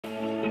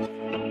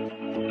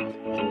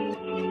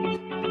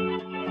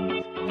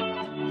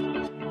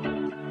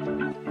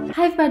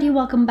Hi everybody,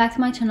 welcome back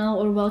to my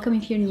channel, or welcome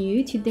if you're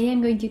new. Today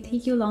I'm going to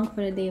take you along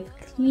for a day of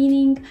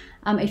cleaning.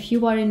 If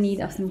you are in need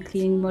of some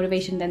cleaning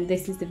motivation, then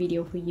this is the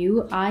video for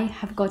you. I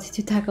have got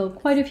to tackle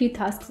quite a few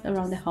tasks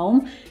around the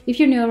home. If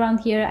you're new around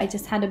here, I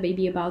just had a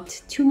baby about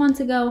 2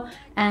 months ago,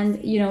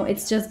 and you know,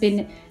 it's just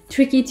been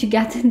tricky to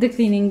get the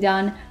cleaning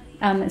done.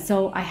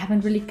 So I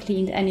haven't really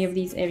cleaned any of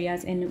these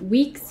areas in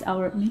weeks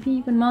or maybe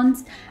even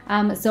months.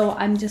 So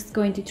I'm just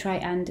going to try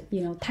and,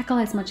 you know, tackle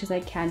as much as I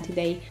can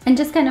today and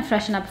just kind of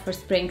freshen up for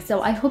spring. So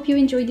I hope you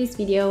enjoyed this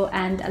video,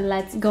 and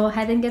let's go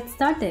ahead and get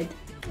started.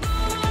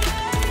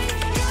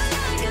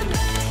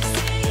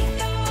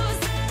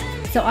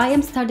 So I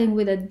am starting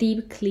with a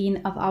deep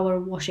clean of our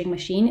washing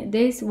machine.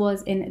 This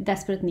was in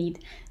desperate need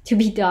to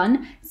be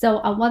done. So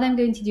what I'm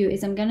going to do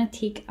is I'm going to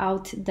take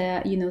out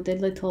the, you know, the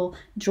little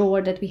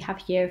drawer that we have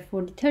here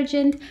for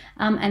detergent,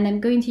 and I'm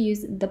going to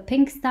use the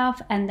pink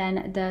stuff and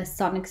then the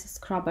Sonic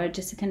scrubber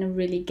just to kind of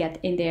really get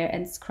in there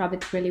and scrub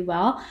it really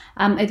well.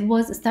 It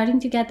was starting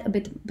to get a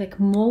bit like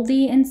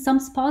moldy in some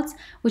spots,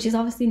 which is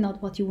obviously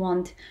not what you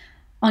want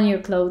on your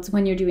clothes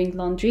when you're doing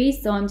laundry.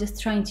 So I'm just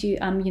trying to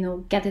you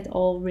know, get it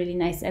all really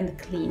nice and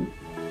clean.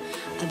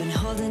 I've been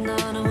holding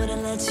on, I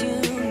wouldn't let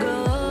you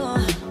go,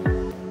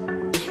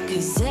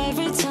 'cause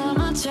every time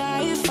I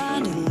try you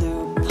find a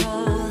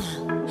loophole.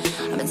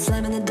 I've been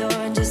slamming the door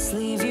and just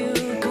leave you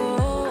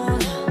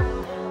cold.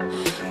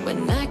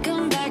 When I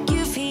come back,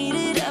 you've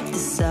heated up the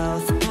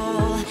South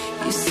Pole.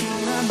 You see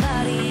my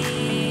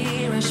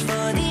body rush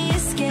for the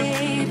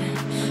escape,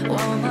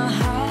 while my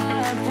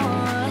heart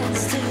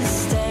wants to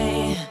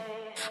stay.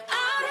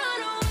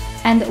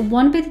 And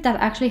one bit that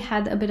actually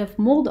had a bit of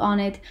mold on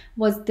it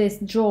was this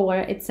drawer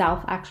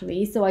itself,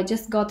 actually. So I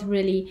just got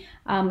really,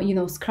 you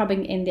know,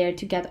 scrubbing in there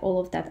to get all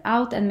of that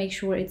out and make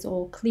sure it's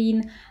all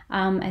clean,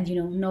 and, you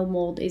know, no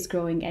mold is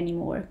growing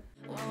anymore.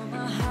 Well,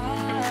 my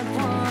heart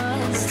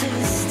wants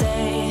to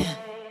stay.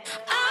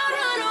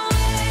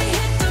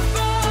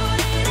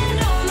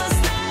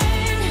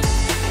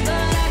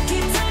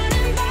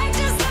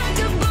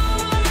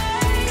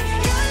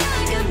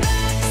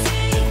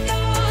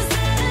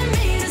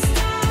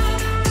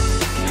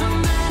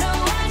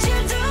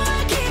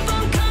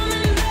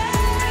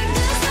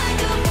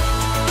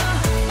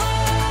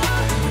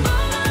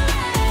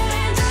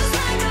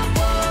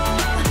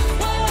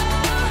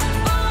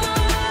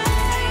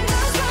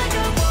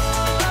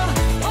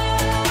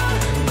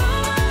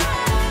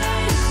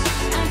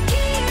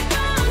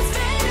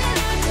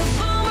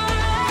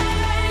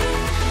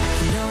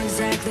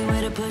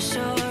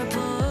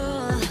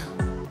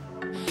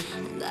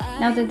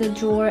 Now that the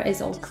drawer is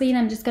all clean,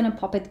 I'm just gonna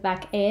pop it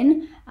back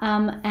in,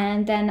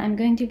 and then I'm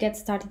going to get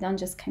started on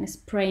just kind of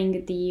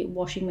spraying the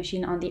washing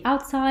machine on the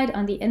outside,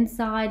 on the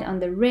inside, on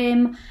the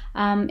rim,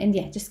 and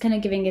yeah, just kind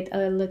of giving it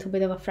a little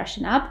bit of a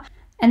freshen up.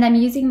 And I'm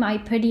using my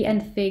Pretty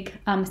and Fig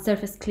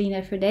surface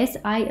cleaner for this.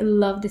 I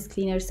love this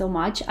cleaner so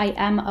much. I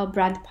am a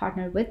brand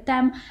partner with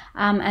them,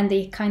 and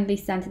they kindly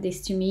sent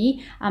this to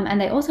me.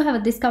 And I also have a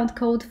discount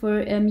code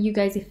for you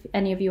guys if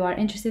any of you are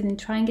interested in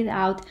trying it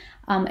out.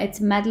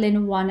 It's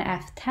Madeline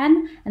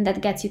 1F10, and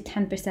that gets you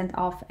 10%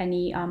 off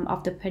any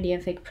of the Pretty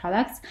and Fig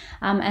products.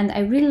 And I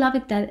really love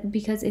it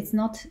because it's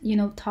not, you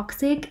know,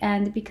 toxic,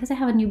 and because I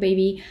have a new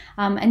baby,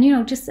 and, you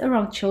know, just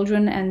around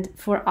children and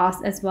for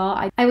us as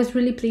well, I was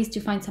really pleased to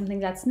find something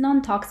that's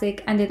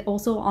non-toxic, and it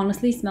also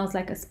honestly smells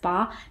like a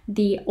spa.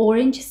 The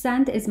orange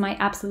scent is my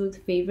absolute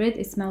favorite.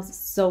 It smells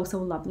so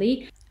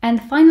lovely. And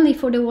finally,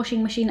 for the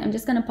washing machine, I'm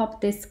just gonna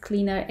pop this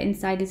cleaner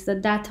inside. It's the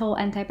Dettol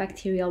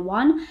antibacterial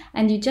one,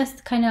 and you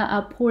just kind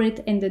of pour it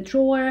in the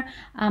drawer,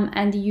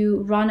 and you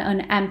run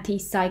an empty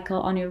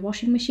cycle on your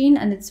washing machine,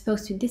 and it's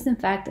supposed to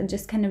disinfect and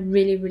just kind of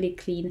really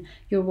clean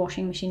your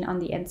washing machine on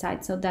the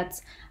inside. So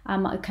that's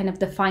kind of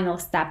the final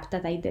step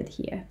that I did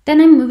here. Then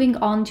I'm moving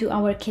on to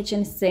our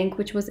kitchen sink,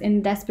 which was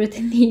in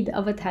desperate need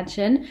of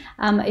attention.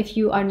 If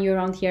you are new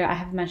around here, I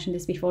have mentioned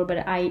this before,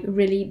 but I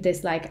really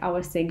dislike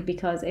our sink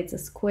because it's a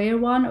square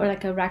one, or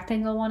like a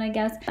rectangle one, I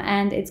guess,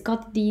 and it's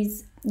got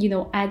these, you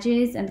know,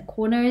 edges and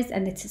corners,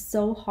 and it's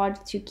so hard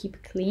to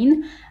keep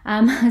clean.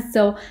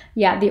 So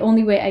yeah, the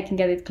only way I can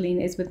get it clean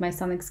is with my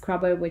Sonic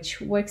scrubber, which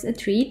works a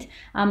treat,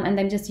 and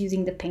I'm just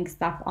using the pink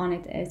stuff on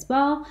it as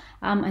well.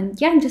 And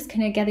yeah, I'm just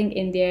kind of getting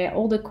in there,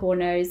 all the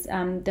corners,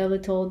 the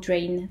little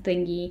drain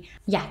thingy,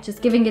 yeah,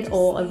 just giving it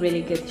all a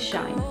really good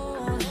shine.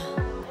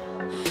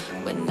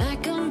 When I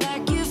come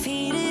back, you've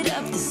heated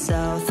up the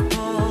South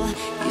Pole.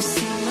 You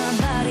see my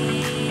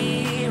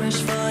body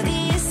rush for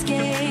the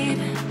escape,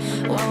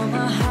 while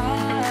my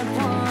heart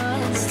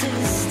wants to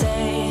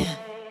stay.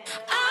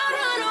 I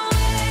run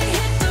away,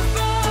 hit the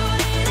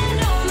road, and it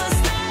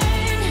almost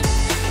rain,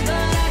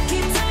 but I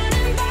keep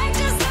turning back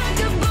just like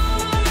a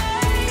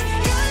boomerang.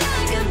 You're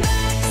like a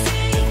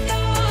backseat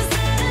ghost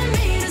telling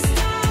me to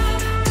stop.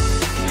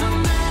 No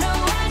matter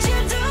what you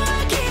do,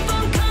 I keep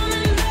on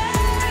coming back.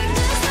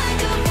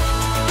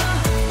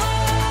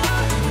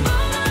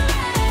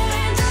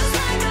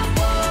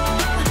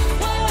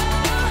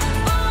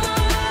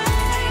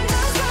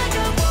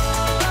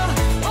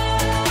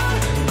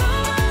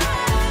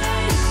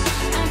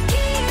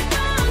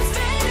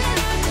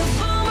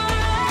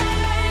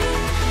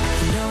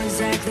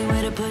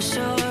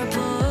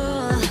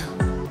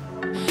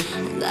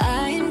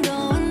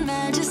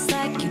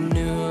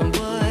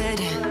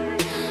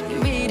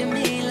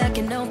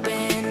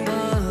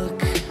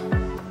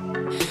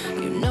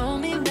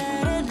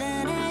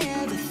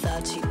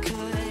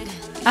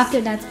 After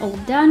that's all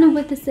done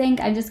with the sink,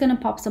 I'm just gonna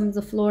pop some of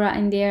the Flora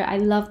in there. I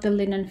love the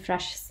linen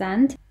fresh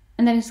scent.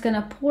 And then I'm just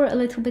gonna pour a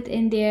little bit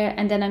in there,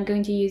 and then I'm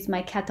going to use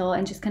my kettle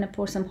and just kind of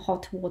pour some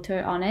hot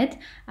water on it.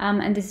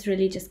 And this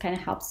really just kind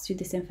of helps to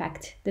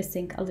disinfect the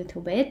sink a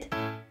little bit.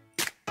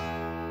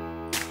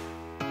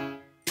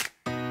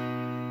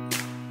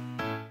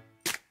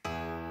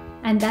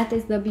 And that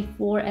is the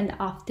before and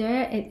after.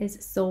 It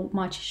is so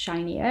much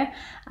shinier.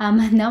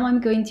 Now I'm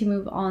going to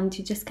move on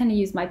to just kind of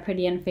use my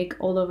Pretty and Fig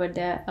all over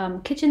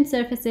the kitchen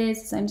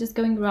surfaces. So I'm just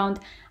going around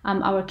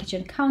our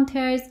kitchen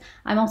counters.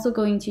 I'm also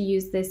going to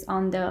use this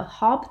on the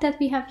hob that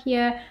we have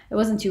here. It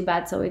wasn't too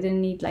bad, so it didn't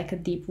need like a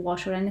deep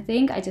wash or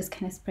anything. I just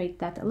kind of sprayed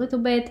that a little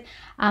bit.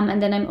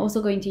 And then I'm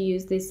also going to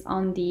use this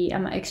on the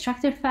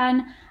extractor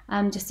fan.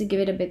 Just to give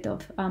it a bit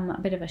of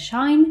a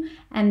shine.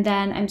 And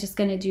then I'm just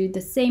gonna do the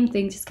same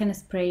thing, just kind of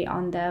spray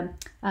on the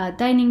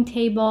dining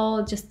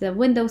table, just the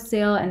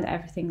windowsill and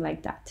everything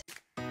like that.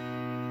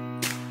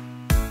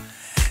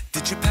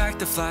 Did you pack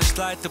the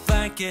flashlight, the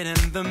blanket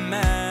and the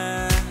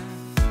mat?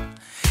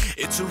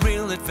 It's a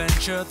real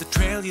adventure, the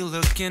trail you're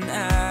looking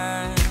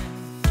at.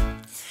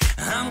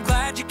 I'm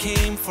glad you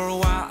came. For a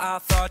while I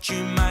thought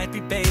you might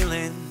be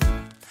bailing.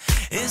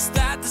 Is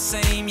that the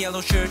same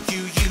yellow shirt you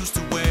used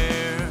to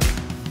wear?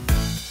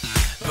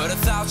 But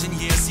 1,000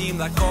 years seem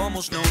like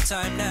almost no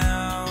time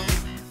now.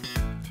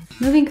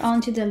 Moving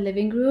on to the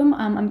living room,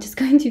 I'm just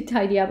going to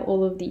tidy up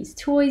all of these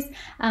toys.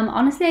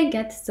 Honestly, I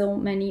get so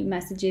many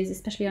messages,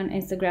 especially on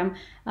Instagram,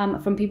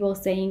 from people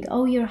saying,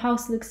 oh, your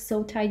house looks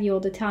so tidy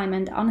all the time.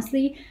 And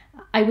honestly,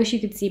 I wish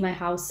you could see my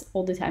house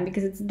all the time,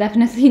 because it's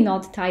definitely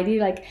not tidy.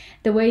 Like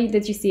the way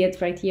that you see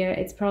it right here,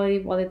 it's probably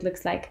what it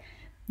looks like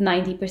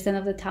 90%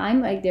 of the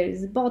time. Like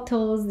there's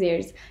bottles,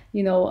 there's,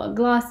 you know,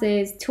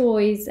 glasses,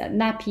 toys,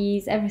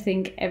 nappies,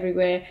 everything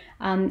everywhere.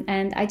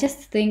 And I just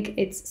think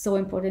it's so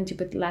important to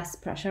put less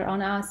pressure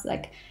on us.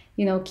 Like,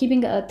 you know,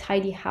 keeping a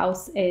tidy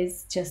house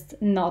is just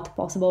not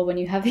possible when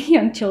you have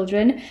young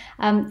children.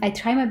 I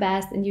try my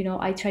best, and you know,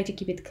 I try to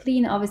keep it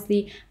clean,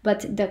 obviously,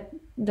 but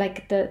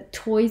the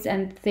toys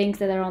and things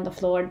that are on the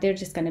floor, they're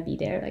just gonna be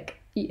there. Like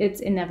it's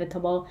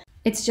inevitable.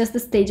 It's just the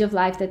stage of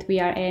life that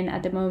we are in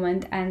at the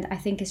moment, and I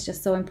think it's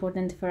just so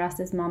important for us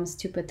as moms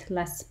to put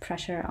less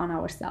pressure on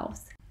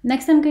ourselves.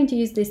 Next, I'm going to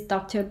use this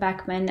Dr.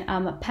 Bachman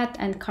pet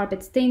and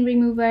carpet stain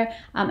remover,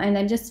 and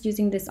I'm just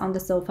using this on the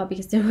sofa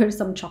because there were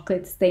some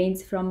chocolate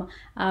stains from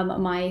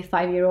my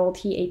 5-year-old.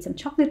 He ate some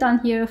chocolate on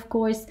here, of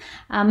course,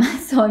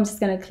 so I'm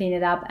just gonna clean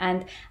it up.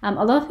 And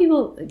a lot of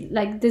people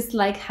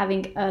dislike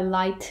having a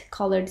light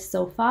colored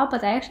sofa,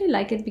 but I actually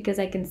like it because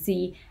I can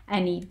see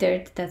any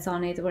dirt that's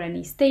on it or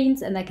any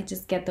stains, and I can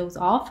just get those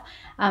off,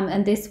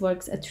 and this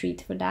works a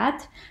treat for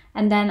that.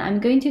 And then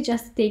I'm going to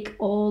just take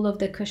all of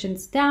the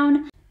cushions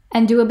down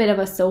and do a bit of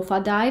a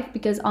sofa dive,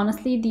 because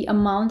honestly the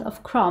amount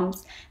of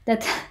crumbs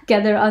that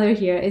gather under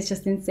here is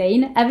just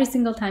insane. Every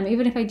single time,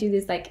 even if I do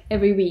this like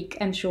every week,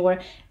 I'm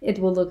sure it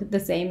will look the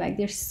same. Like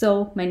there's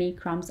so many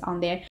crumbs on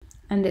there,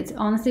 and it's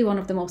honestly one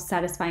of the most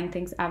satisfying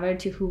things ever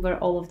to hoover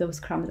all of those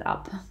crumbs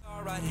up.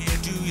 Right here,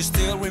 do you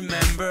still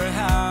remember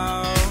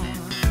how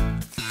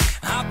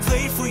I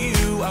played for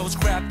you? I was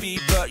crappy,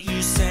 but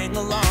you sang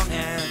along,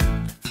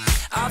 and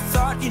I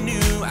thought you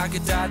knew I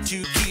could die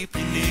to keep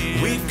you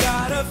near. We've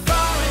got a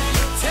fire in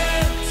the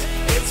tent.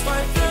 It's 5:30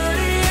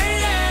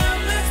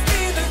 a.m. Let's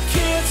be the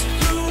kids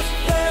who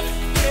left,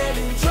 get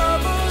in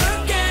trouble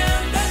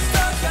again. That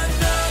stuff got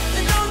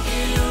nothing on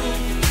you.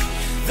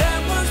 That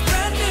was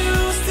brand new.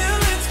 Still,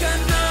 it's got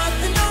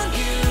nothing on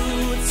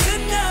you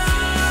tonight.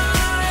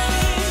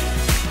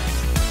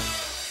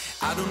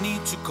 I don't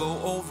need to go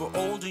over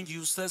old and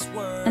useless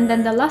words. And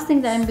then the last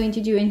thing that I'm going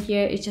to do in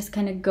here is just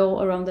kind of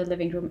go around the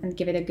living room and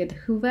give it a good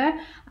hoover.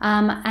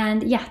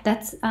 And yeah,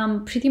 that's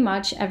pretty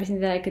much everything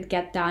that I could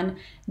get done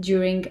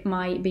during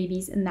my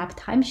baby's nap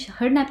time.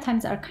 Her nap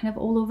times are kind of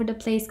all over the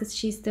place because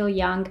she's still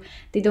young.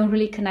 They don't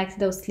really connect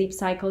those sleep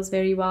cycles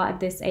very well at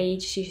this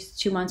age. She's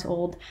 2 months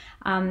old.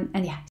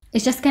 And yeah,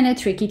 it's just kind of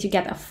tricky to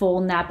get a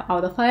full nap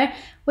out of her,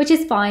 which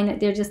is fine.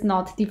 They're just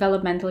not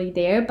developmentally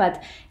there,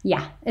 but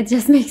yeah, it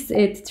just makes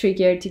it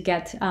trickier to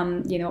get,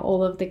 you know,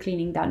 all of the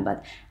cleaning done.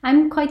 But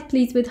I'm quite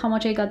pleased with how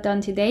much I got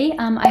done today.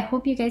 I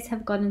hope you guys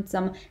have gotten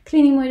some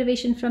cleaning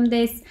motivation from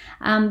this.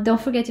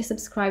 Don't forget to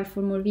subscribe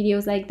for more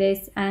videos like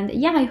this. And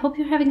yeah, I hope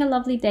you're having a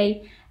lovely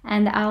day,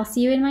 and I'll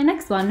see you in my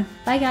next one.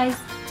 Bye guys.